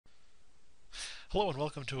Hello and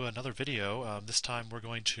welcome to another video. This time we're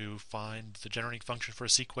going to find the generating function for a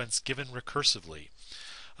sequence given recursively.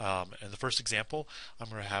 In the first example, I'm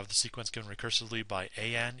going to have the sequence given recursively by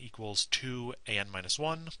an equals 2 an minus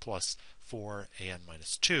 1 plus 4 an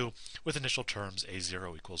minus 2 with initial terms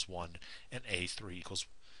a0 equals 1 and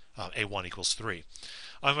a1 equals 3. It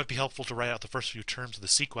might be helpful to write out the first few terms of the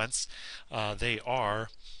sequence. They are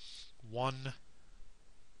 1,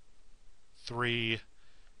 3,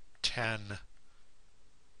 10,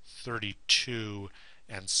 32,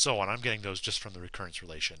 and so on. I'm getting those just from the recurrence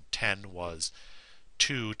relation. 10 was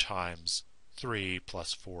 2 times 3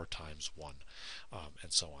 plus 4 times 1,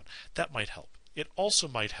 and so on. That might help. It also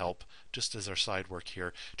might help, just as our side work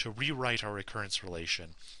here, to rewrite our recurrence relation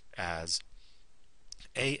as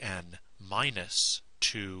an minus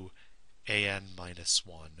 2 an minus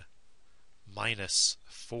 1 minus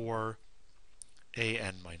 4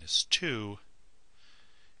 an minus 2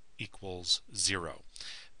 equals 0.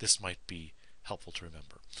 This might be helpful to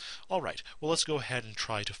remember. All right, well, let's go ahead and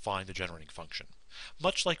try to find the generating function.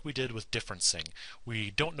 Much like we did with differencing, we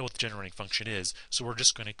don't know what the generating function is, so we're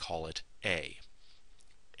just going to call it a.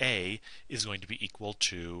 A is going to be equal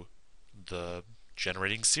to the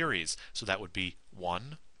generating series, so that would be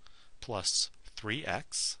 1 plus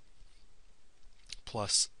 3x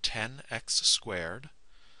plus 10x squared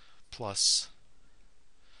plus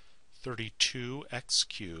 32x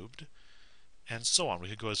cubed, and so on. We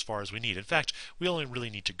could go as far as we need. In fact, we only really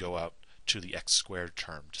need to go out to the x squared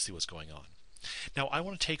term to see what's going on. Now, I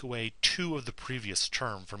want to take away 2 of the previous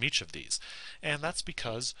term from each of these, and that's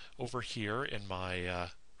because over here in my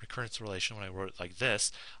recurrence relation, when I wrote it like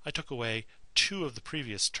this, I took away 2 of the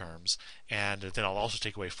previous terms, and then I'll also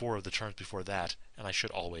take away 4 of the terms before that, and I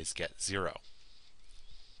should always get 0.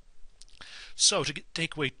 So to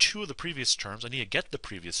take away 2 of the previous terms, I need to get the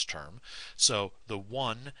previous term. So the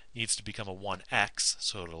 1 needs to become a 1x,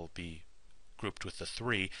 so it'll be grouped with the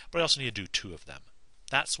 3, but I also need to do 2 of them.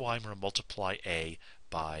 That's why I'm going to multiply a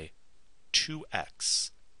by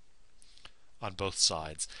 2x on both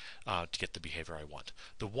sides to get the behavior I want.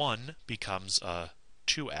 The 1 becomes a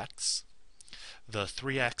 2x, the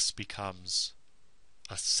 3x becomes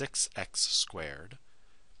a 6x squared,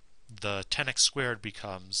 the 10x squared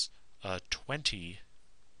becomes 20x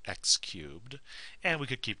cubed, and we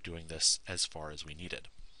could keep doing this as far as we needed.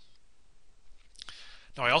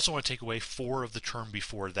 Now I also want to take away 4 of the term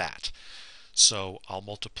before that. So I'll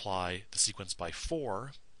multiply the sequence by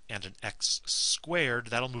 4 and an x squared.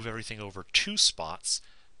 That'll move everything over 2 spots,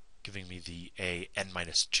 giving me the an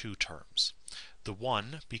minus 2 terms. The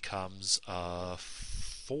 1 becomes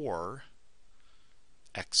 4x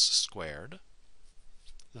squared.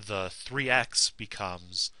 The 3x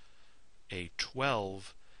becomes a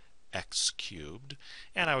 12x cubed,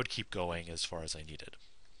 and I would keep going as far as I needed.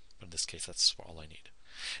 But in this case, that's all I need.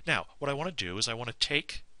 Now, what I want to do is I want to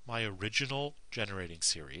take my original generating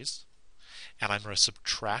series, and I'm going to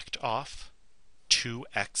subtract off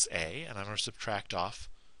 2xa, and I'm going to subtract off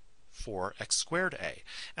 4x squared a,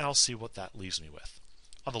 and I'll see what that leaves me with.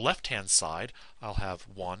 On the left-hand side, I'll have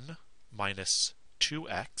 1 minus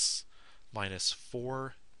 2x minus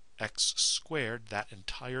 4x squared, that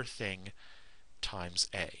entire thing, times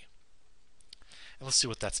a. And let's see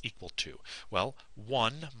what that's equal to. Well,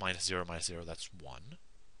 1 minus 0 minus 0, that's 1.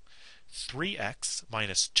 3x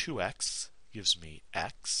minus 2x gives me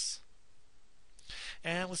x.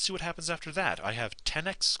 And let's see what happens after that. I have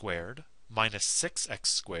 10x squared minus 6x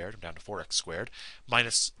squared, I'm down to 4x squared,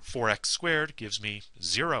 minus 4x squared gives me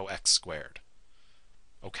 0x squared.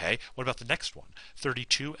 Okay, what about the next one?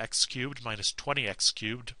 32x cubed minus 20x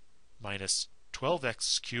cubed minus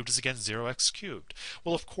 12x cubed is again 0x cubed.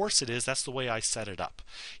 Well, of course it is. That's the way I set it up.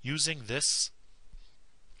 Using this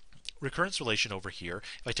recurrence relation over here,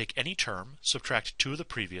 if I take any term, subtract 2 of the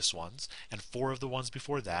previous ones, and 4 of the ones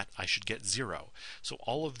before that, I should get 0. So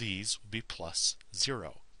all of these will be plus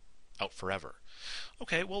 0, out forever.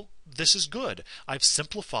 Okay, well, this is good. I've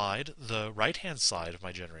simplified the right-hand side of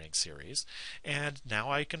my generating series, and now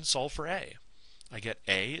I can solve for a. I get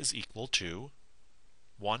a is equal to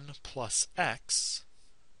 1 plus x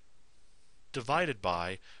divided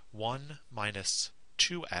by 1 minus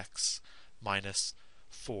 2x minus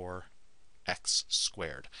 4x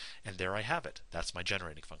squared. And there I have it. That's my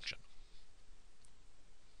generating function.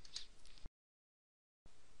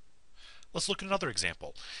 Let's look at another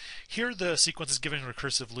example. Here the sequence is given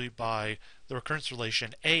recursively by the recurrence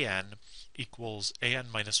relation an equals an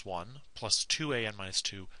minus 1 plus 2an minus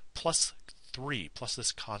 2 plus 3 plus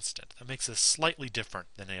this constant. That makes this slightly different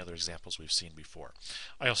than any other examples we've seen before.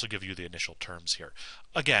 I also give you the initial terms here.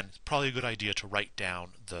 Again, probably a good idea to write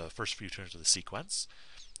down the first few terms of the sequence.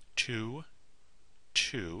 2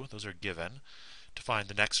 2. Those are given. To find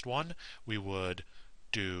the next one, we would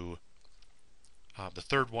do the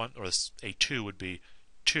third one, or a2 would be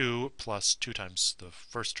 2 plus 2 times the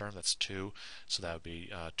first term, that's 2. So that would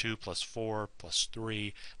be 2 plus 4 plus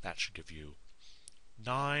 3. That should give you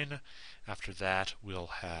 9. After that, we'll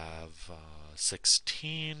have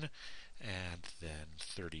 16, and then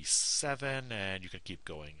 37, and you can keep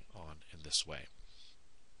going on in this way.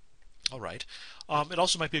 All right. It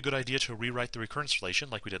also might be a good idea to rewrite the recurrence relation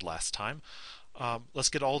like we did last time. Let's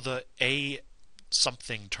get all the a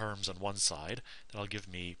something terms on one side. That'll give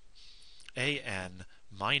me an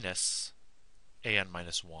minus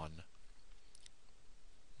 1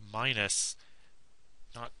 minus,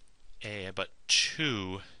 not a, but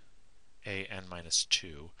 2 an minus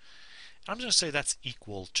 2. I'm just going to say that's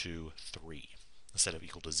equal to 3 instead of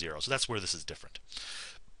equal to 0. So that's where this is different.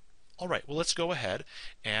 All right, well, let's go ahead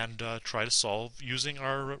and try to solve using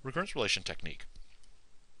our recurrence relation technique.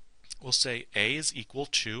 We'll say a is equal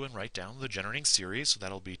to, and write down the generating series, so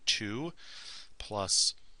that'll be 2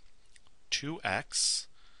 plus 2x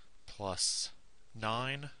plus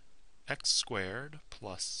 9x squared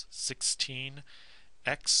plus 16x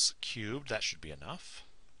cubed. That should be enough.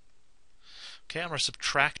 Okay, I'm going to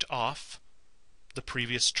subtract off the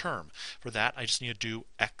previous term. For that, I just need to do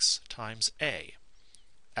x times a.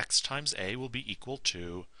 X times a will be equal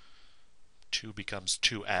to 2 becomes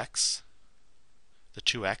 2x. The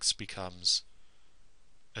 2x becomes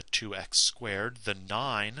a 2x squared. The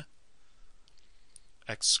 9x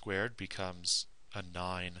squared becomes a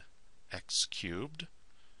 9x cubed,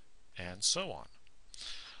 and so on.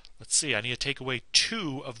 Let's see, I need to take away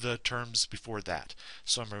 2 of the terms before that.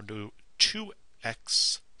 So I'm going to do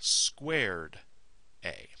 2x squared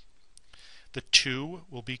a. The 2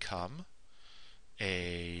 will become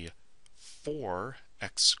a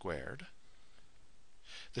 4x squared.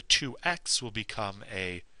 The 2x will become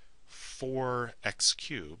a 4x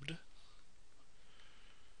cubed.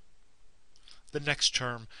 The next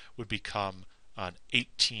term would become an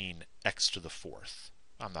 18x to the 4th.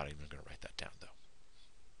 I'm not even going to write that down, though.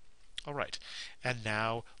 All right, and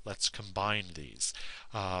now let's combine these.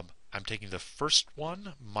 I'm taking the first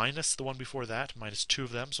one minus the one before that, minus 2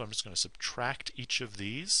 of them, so I'm just going to subtract each of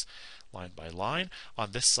these line by line.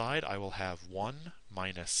 On this side, I will have 1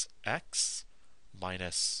 minus x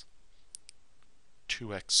minus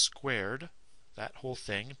 2x squared, that whole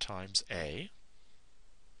thing, times a.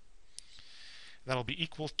 That'll be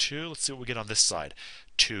equal to, let's see what we get on this side.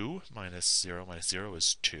 2 minus 0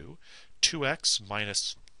 is 2. 2x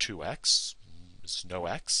minus 2x is no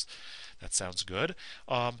x. That sounds good.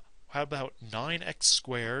 How about 9x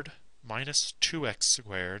squared minus 2x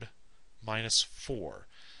squared minus 4?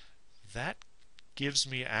 That gives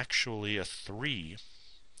me actually a 3x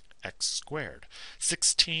squared.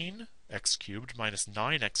 16x cubed minus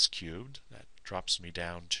 9x cubed, that drops me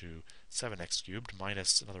down to 7x cubed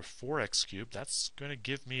minus another 4x cubed. That's going to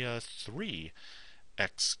give me a 3x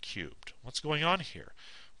cubed. What's going on here?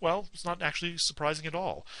 Well, it's not actually surprising at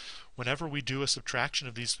all. Whenever we do a subtraction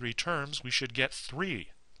of these 3 terms, we should get 3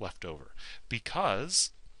 left over, because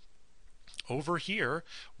over here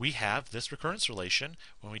we have this recurrence relation.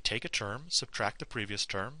 When we take a term, subtract the previous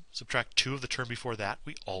term, subtract 2 of the term before that,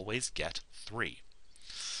 we always get 3.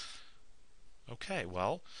 Okay,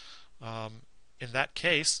 well, in that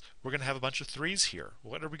case, we're going to have a bunch of 3's here.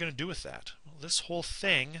 What are we going to do with that? Well, this whole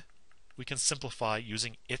thing we can simplify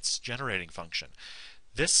using its generating function.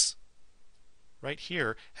 This right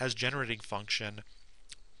here has generating function.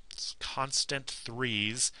 It's constant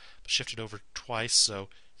 3's, shifted over twice, so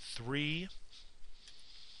 3x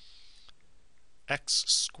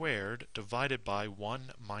squared divided by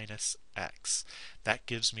 1 minus x. That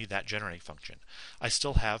gives me that generating function. I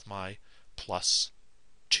still have my plus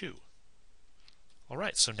 2. All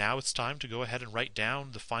right, so now it's time to go ahead and write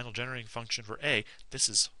down the final generating function for a. This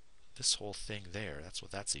is this whole thing there. That's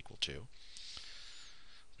what that's equal to.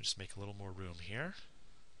 Just make a little more room here.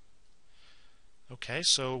 Okay,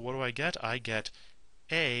 so what do I get? I get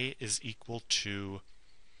a is equal to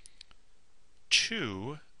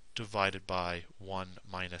 2 divided by 1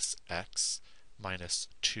 minus x minus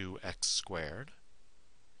 2x squared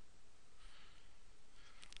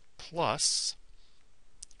plus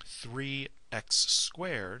 3x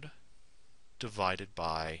squared divided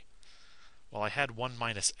by, well, I had 1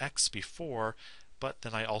 minus x before, but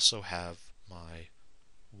then I also have my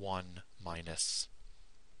 1 minus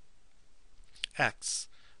x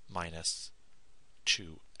minus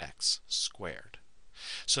 2x squared.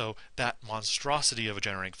 So that monstrosity of a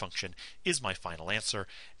generating function is my final answer,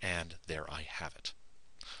 and there I have it.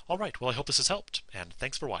 All right, well, I hope this has helped, and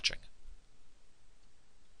thanks for watching.